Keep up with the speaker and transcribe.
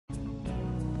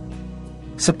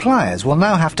Suppliers will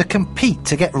now have to compete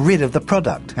to get rid of the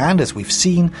product, and as we've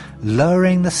seen,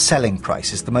 lowering the selling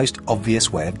price is the most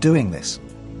obvious way of doing this.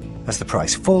 As the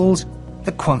price falls,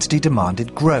 the quantity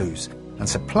demanded grows, and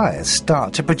suppliers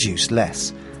start to produce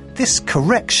less. This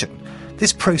correction,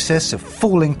 this process of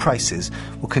falling prices,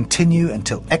 will continue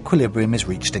until equilibrium is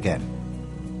reached again.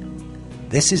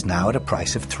 This is now at a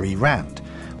price of R3,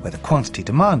 where the quantity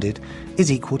demanded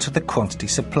is equal to the quantity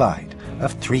supplied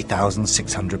of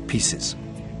 3,600 pieces.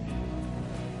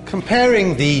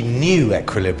 Comparing the new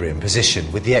equilibrium position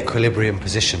with the equilibrium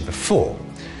position before,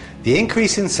 the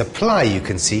increase in supply you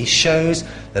can see shows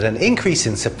that an increase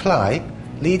in supply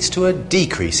leads to a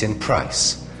decrease in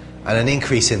price and an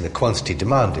increase in the quantity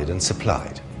demanded and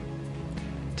supplied.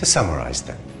 To summarise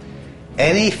then,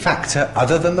 any factor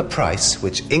other than the price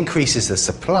which increases the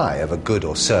supply of a good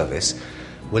or service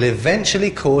will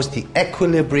eventually cause the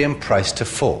equilibrium price to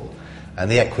fall and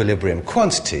the equilibrium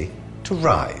quantity to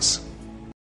rise.